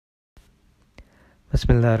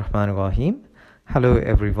Bismillahirrahmanirrahim. Hello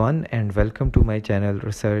everyone and welcome to my channel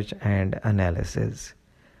Research and Analysis.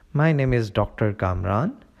 My name is Dr.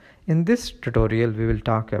 Kamran. In this tutorial we will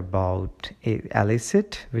talk about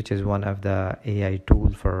Elicit, which is one of the AI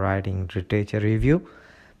tool for writing literature review.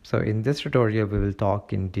 So in this tutorial we will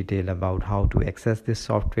talk in detail about how to access this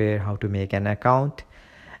software, how to make an account,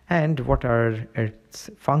 and what are its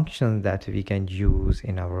functions that we can use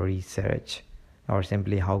in our research, or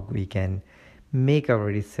simply how we can make our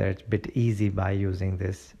research a bit easy by using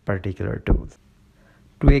this particular tool.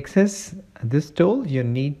 To access this tool, you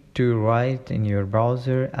need to write in your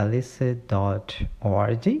browser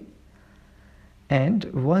elicit.org, and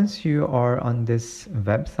once you are on this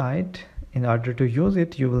website, in order to use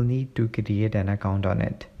it you will need to create an account on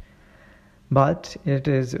it. But it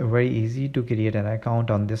is very easy to create an account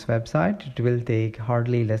on this website. It will take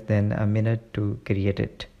hardly less than a minute to create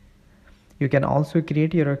it. You can also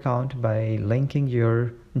create your account by linking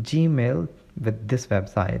your Gmail with this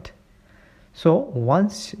website. So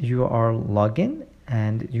once you are logged in,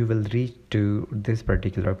 and you will reach to this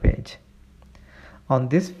particular page. On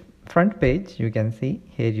this front page, you can see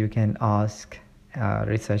here you can ask a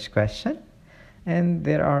research question, and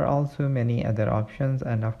there are also many other options,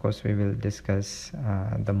 and of course we will discuss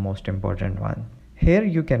the most important one. Here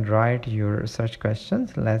you can write your research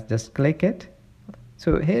questions. Let's just click it.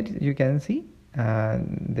 So here you can see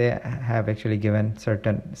they have actually given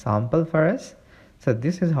certain sample for us. So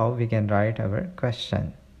this is how we can write our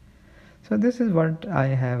question. So this is what I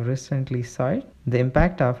have recently searched: the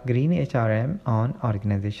impact of green HRM on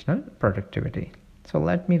organizational productivity. So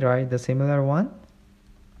let me write the similar one.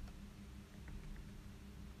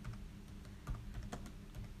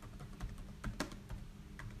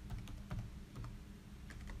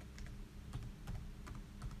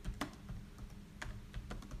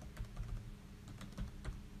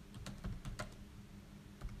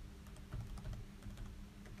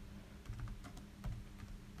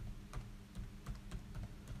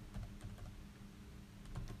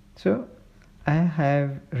 So I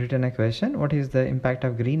have written a question: what is the impact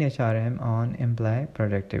of green HRM on employee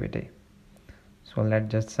productivity? So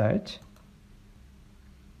let's just search.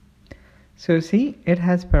 So see, it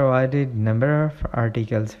has provided number of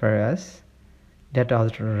articles for us that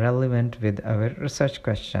are relevant with our research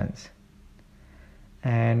questions.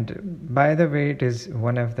 And by the way, it is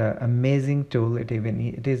one of the amazing tool. It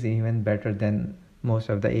is even better than most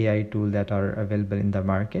of the AI tools that are available in the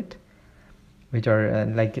market, which are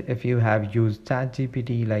like if you have used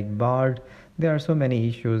ChatGPT, like Bard, there are so many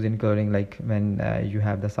issues, including like when you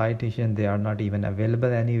have the citation, they are not even available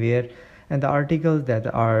anywhere, and the articles that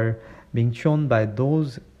are being shown by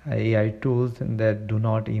those AI tools that do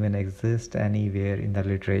not even exist anywhere in the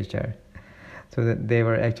literature. So that they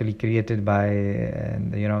were actually created by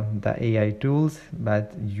the AI tools,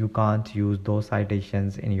 but you can't use those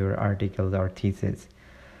citations in your articles or thesis.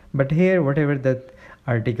 But here, whatever that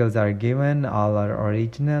articles are given, all are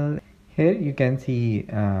original. Here you can see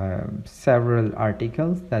several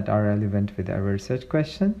articles that are relevant with our research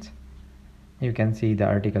questions. You can see the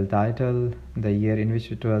article title, the year in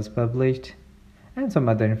which it was published, and some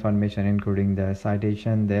other information including the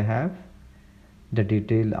citation they have, the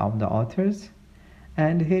detail of the authors,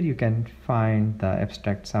 and here you can find the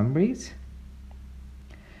abstract summaries.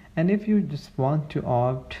 And if you just want to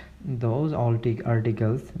opt those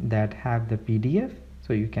articles that have the PDF,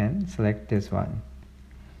 so you can select this one.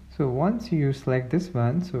 So once you select this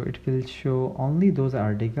one, so it will show only those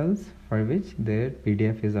articles for which their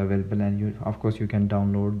PDF is available, and you of course you can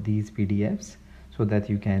download these PDFs so that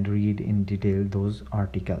you can read in detail those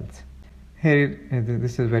articles. Here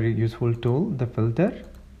this is very useful tool, the filter.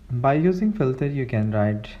 By using filter you can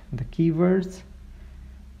write the keywords.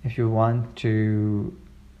 If you want to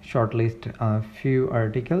shortlist a few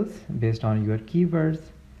articles based on your keywords,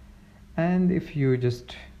 and if you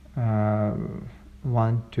just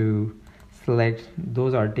want to select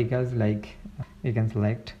those articles, like you can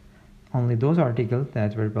select only those articles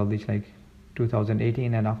that were published like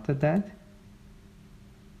 2018 and after that.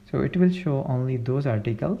 So it will show only those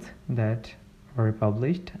articles that were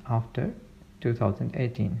published after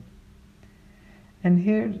 2018. And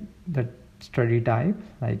here the study type,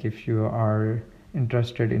 like if you are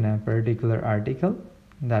interested in a particular article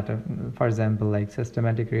that for example like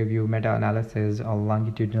systematic review, meta-analysis, or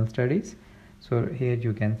longitudinal studies, so here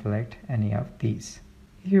you can select any of these.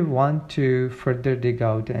 If you want to further dig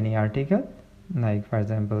out any article, like for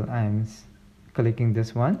example I'm clicking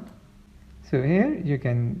this one, so here you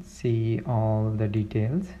can see all the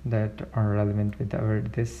details that are relevant with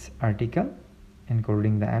this article,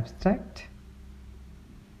 including the abstract.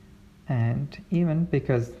 And even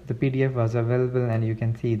because the PDF was available and you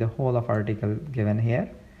can see the whole of article given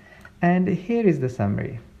here. And here is the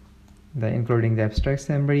summary, including the abstract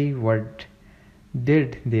summary, what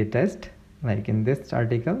did they test. Like in this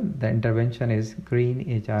article, the intervention is green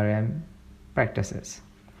HRM practices.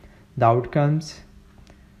 The outcomes,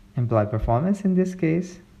 employee performance in this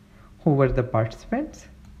case, who were the participants,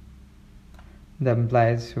 the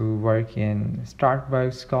employees who work in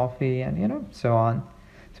Starbucks coffee, and so on.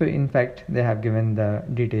 So in fact, they have given the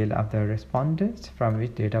detail of the respondents from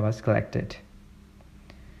which data was collected.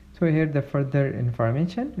 So here the further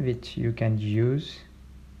information which you can use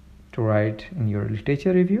to write in your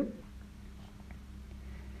literature review.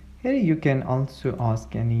 Here you can also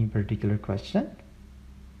ask any particular question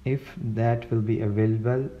if that will be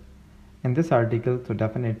available in this article. So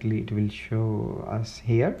definitely it will show us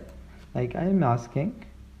here. Like I am asking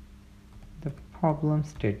the problem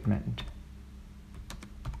statement.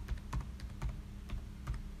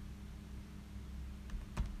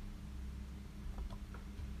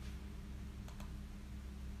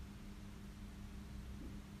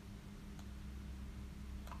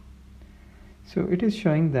 So it is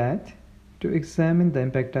showing that to examine the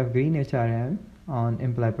impact of green HRM on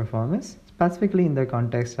employee performance, specifically in the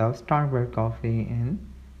context of Starbucks coffee in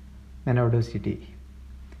Manado City.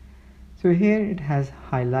 So here it has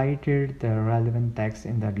highlighted the relevant text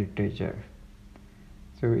in the literature.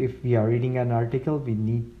 So if we are reading an article, we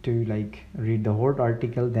need to read the whole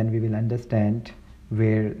article, then we will understand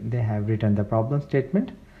where they have written the problem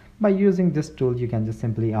statement. By using this tool, you can just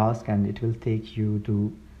simply ask and it will take you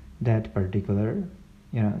to that particular,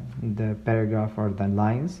 the paragraph or the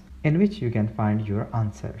lines in which you can find your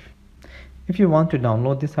answer. If you want to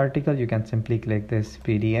download this article, you can simply click this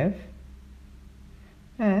PDF.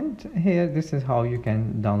 And here, this is how you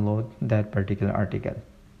can download that particular article.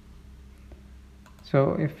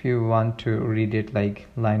 So if you want to read it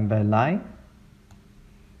line by line,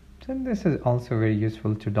 so this is also very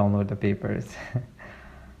useful to download the papers.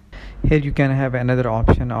 Here you can have another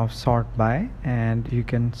option of sort by, and you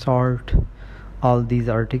can sort all these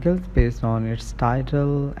articles based on its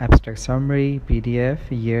title, abstract summary, PDF,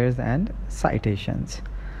 years, and citations.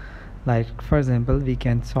 Like for example, we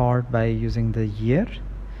can sort by using the year,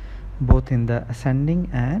 both in the ascending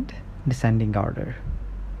and descending order.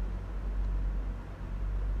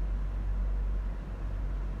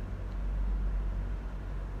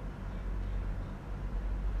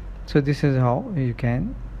 So this is how you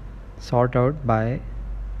can sort out by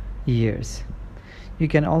years. You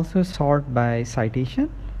can also sort by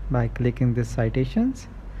citation by clicking this citations,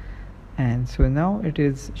 and so now it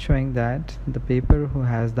is showing that the paper who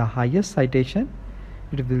has the highest citation,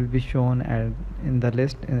 it will be shown in the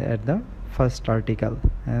list at the first article,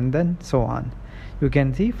 and then so on. You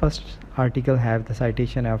can see first article have the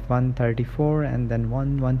citation of 134 and then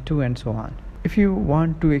 112 and so on. If you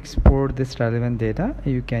want to export this relevant data,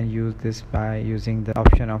 you can use this by using the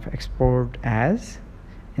option of export as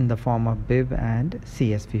in the form of BIB and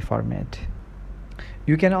CSV format.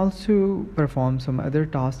 You can also perform some other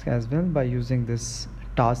tasks as well by using this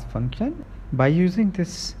task function. By using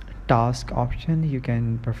this task option, you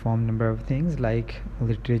can perform number of things like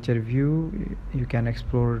literature review. You can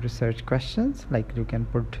explore research questions, like you can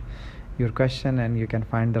put your question and you can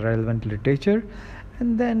find the relevant literature,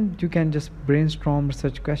 and then you can just brainstorm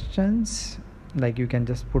research questions. Like you can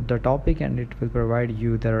just put the topic and it will provide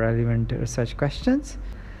you the relevant research questions,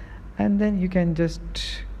 and then you can just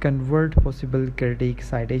convert possible critique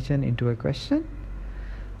citation into a question,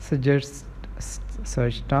 suggest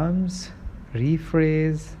search terms,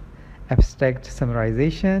 rephrase, abstract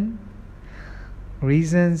summarization,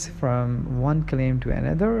 reasons from one claim to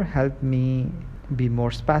another, help me be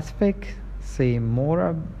more specific, say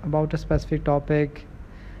more about a specific topic,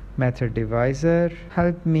 method divisor,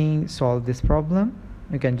 help me solve this problem.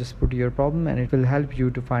 You can just put your problem and it will help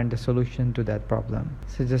you to find the solution to that problem.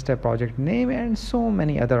 Suggest a project name and so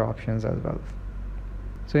many other options as well.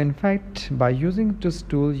 So in fact, by using this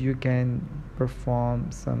tool, you can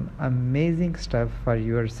perform some amazing stuff for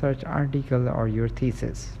your research article or your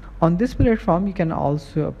thesis. On this platform, you can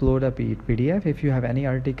also upload a PDF if you have any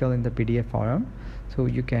article in the PDF form. So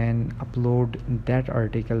you can upload that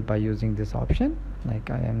article by using this option. Like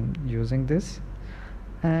I am using this,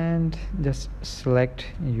 and just select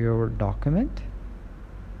your document,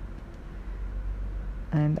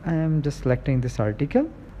 and I am just selecting this article,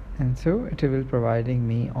 and so it will providing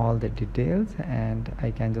me all the details, and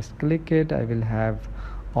I can just click it. I will have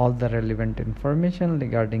all the relevant information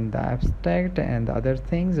regarding the abstract and the other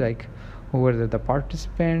things, like who were the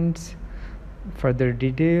participants, further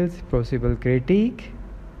details, possible critique,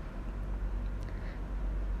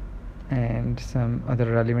 and some other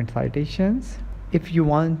relevant citations. If you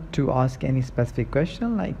want to ask any specific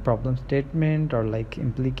question like problem statement or like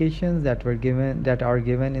implications that are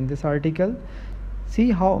given in this article,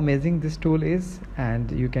 see how amazing this tool is,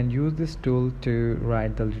 and you can use this tool to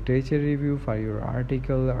write the literature review for your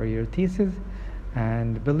article or your thesis,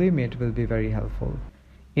 and believe me, it will be very helpful.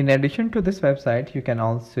 In addition to this website, you can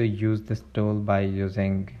also use this tool by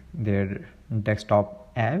using their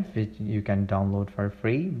desktop app, which you can download for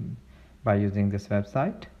free by using this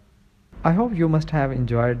website. I hope you must have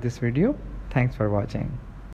enjoyed this video. Thanks for watching.